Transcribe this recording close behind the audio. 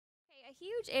A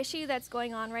huge issue that's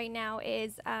going on right now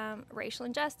is racial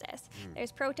injustice.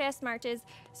 There's protest marches.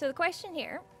 So the question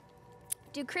here,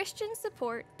 do Christians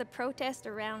support the protest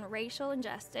around racial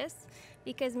injustice?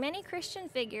 Because many Christian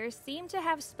figures seem to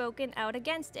have spoken out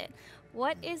against it.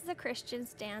 What is the Christian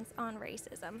stance on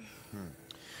racism?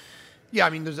 Yeah, I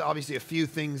mean, there's obviously a few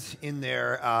things in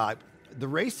there. The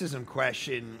racism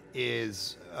question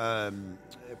is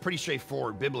pretty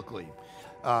straightforward biblically.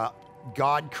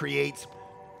 God creates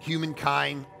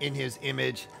humankind in his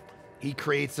image. He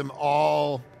creates them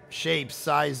all shapes,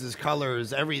 sizes,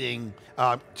 colors, everything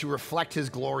to reflect his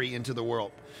glory into the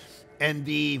world. And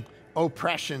the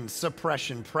oppression,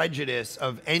 suppression, prejudice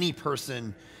of any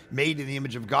person made in the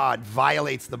image of God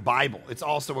violates the Bible. It's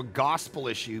also a gospel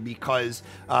issue because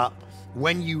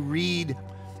when you read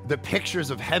the pictures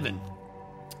of heaven,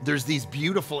 there's these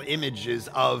beautiful images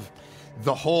of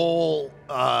the whole,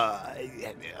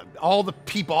 all the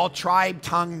people, all tribe,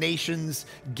 tongue, nations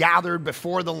gathered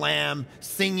before the Lamb,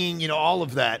 singing, all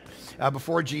of that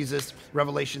before Jesus,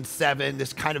 Revelation 7,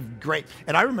 this kind of great.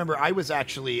 And I remember I was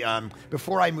actually,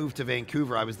 before I moved to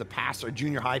Vancouver, I was the pastor,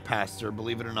 junior high pastor,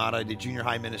 believe it or not. I did junior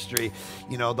high ministry,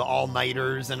 the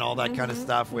all-nighters and all that kind of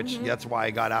stuff, which that's why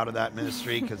I got out of that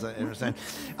ministry, because I understand.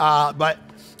 But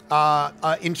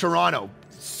in Toronto,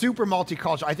 super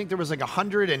multicultural. I think there was like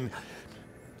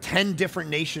 110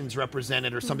 different nations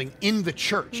represented or something in the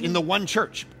church, in the one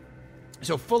church.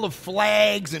 So full of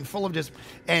flags and full of just,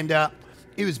 and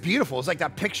it was beautiful. It's like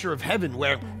that picture of heaven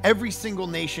where every single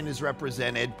nation is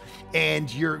represented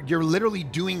and you're literally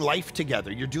doing life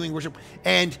together. You're doing worship.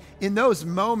 And in those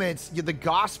moments, the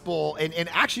gospel, and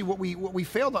actually what we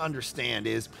fail to understand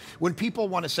is when people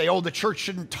want to say, oh, the church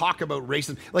shouldn't talk about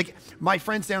racism. Like my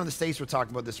friends down in the States were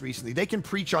talking about this recently. They can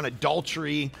preach on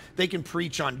adultery. They can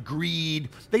preach on greed.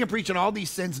 They can preach on all these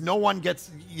sins. No one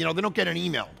gets, they don't get an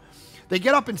email. They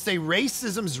get up and say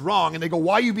racism's wrong, and they go,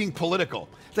 why are you being political?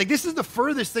 It's like, this is the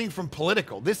furthest thing from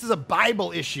political. This is a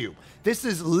Bible issue. This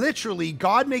is literally,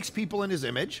 God makes people in his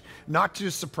image, not to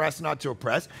suppress, not to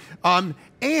oppress.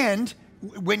 And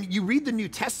when you read the New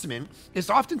Testament, it's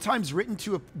oftentimes written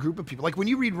to a group of people. Like when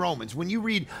you read Romans, when you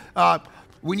read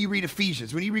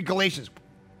Ephesians, when you read Galatians,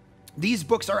 these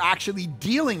books are actually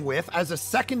dealing with, as a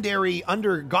secondary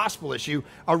under gospel issue,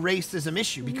 a racism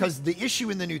issue. Because the issue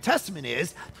in the New Testament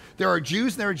is there are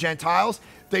Jews and there are Gentiles.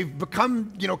 They've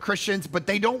become, Christians, but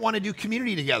they don't want to do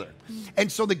community together. And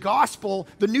so the gospel,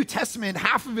 the New Testament,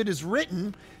 half of it is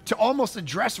written to almost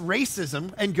address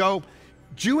racism and go,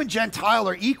 Jew and Gentile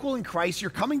are equal in Christ.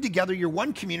 You're coming together. You're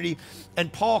one community.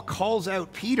 And Paul calls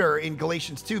out Peter in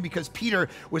Galatians 2 because Peter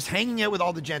was hanging out with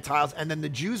all the Gentiles. And then the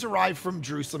Jews arrived from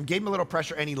Jerusalem, gave him a little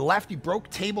pressure, and he left. He broke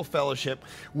table fellowship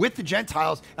with the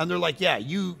Gentiles. And they're like, yeah,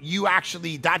 you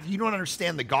actually, you don't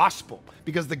understand the gospel,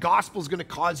 because the gospel is going to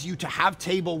cause you to have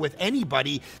table with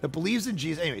anybody that believes in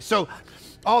Jesus. Anyway, so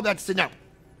all that's to now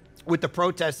with the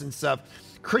protests and stuff.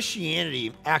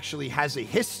 Christianity actually has a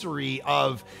history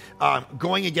of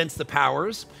going against the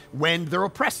powers when they're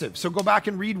oppressive. So go back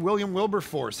and read William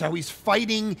Wilberforce, how he's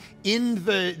fighting in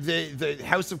the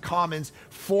House of Commons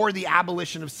for the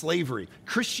abolition of slavery.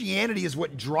 Christianity is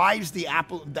what drives the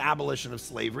abolition of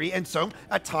slavery. And so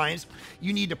at times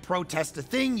you need to protest a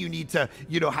thing. You need to,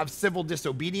 have civil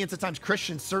disobedience. At times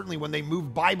Christians, certainly when they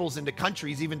move Bibles into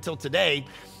countries, even till today,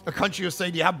 a country will say,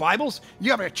 do you have Bibles?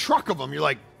 You have a truck of them. You're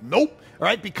like, nope. All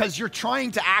right, because you're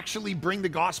trying to actually bring the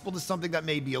gospel to something that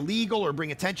may be illegal or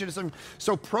bring attention to something.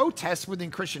 So protests within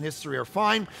Christian history are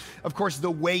fine. Of course, the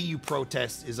way you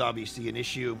protest is obviously an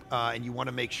issue, and you want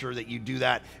to make sure that you do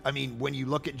that. I mean, when you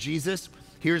look at Jesus,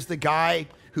 here's the guy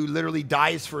who literally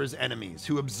dies for his enemies,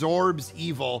 who absorbs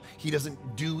evil. He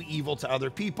doesn't do evil to other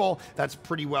people. That's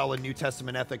pretty well a New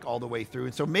Testament ethic all the way through.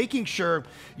 And so making sure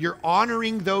you're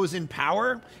honoring those in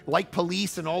power, like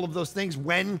police and all of those things,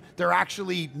 when they're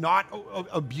actually not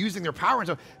abusing their power. And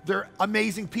so they're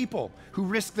amazing people who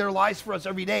risk their lives for us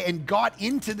every day and got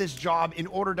into this job in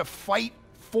order to fight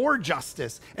for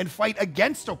justice and fight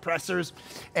against oppressors.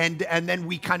 And then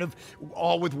we kind of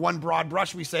all with one broad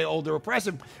brush, we say, oh, they're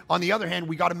oppressive. On the other hand,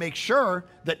 we got to make sure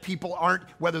that people aren't,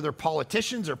 whether they're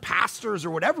politicians or pastors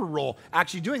or whatever role,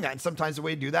 actually doing that. And sometimes the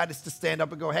way to do that is to stand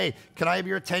up and go, hey, can I have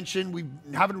your attention? We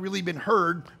haven't really been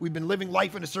heard. We've been living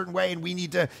life in a certain way, and we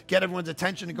need to get everyone's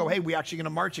attention and go, hey, we're actually going to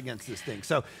march against this thing.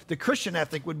 So the Christian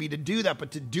ethic would be to do that,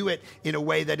 but to do it in a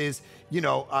way that is,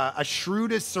 a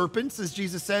shrewd as serpents, as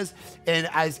Jesus says, and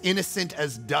as innocent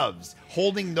as doves,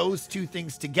 holding those two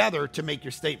things together to make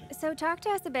your statement. So talk to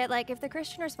us a bit, like, if the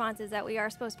Christian response is that we are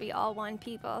supposed to be all one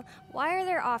people, why are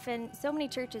there often so many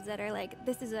churches that are like,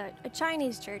 this is a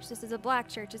Chinese church, this is a black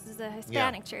church, this is a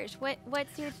Hispanic church?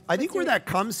 I think where that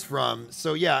comes from,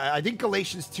 so yeah, I think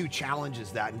Galatians 2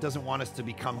 challenges that and doesn't want us to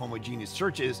become homogeneous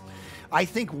churches. I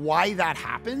think why that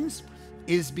happens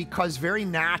is because very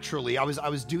naturally, I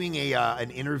was doing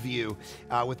an interview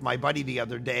with my buddy the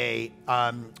other day,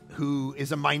 who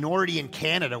is a minority in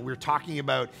Canada. We were talking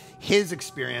about his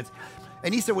experience,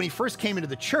 and he said when he first came into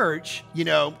the church, you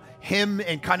know, him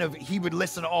and kind of, he would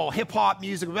listen to all hip hop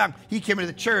music. He came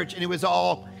into the church and it was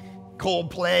all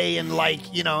Coldplay and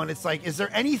like, you know, and it's like, is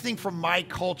there anything from my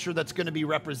culture that's going to be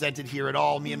represented here at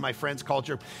all, me and my friend's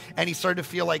culture? And he started to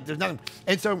feel like there's nothing.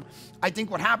 And so I think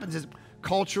what happens is,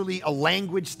 culturally, a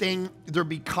language thing, there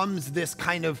becomes this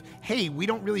kind of, hey, we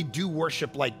don't really do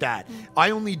worship like that. I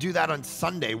only do that on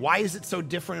Sunday. Why is it so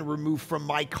different and removed from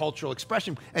my cultural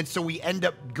expression? And so we end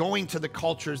up going to the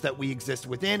cultures that we exist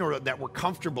within or that we're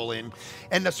comfortable in.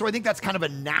 And so I think that's kind of a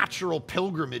natural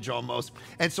pilgrimage almost.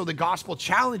 And so the gospel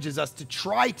challenges us to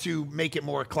try to make it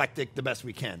more eclectic the best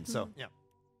we can. So, yeah.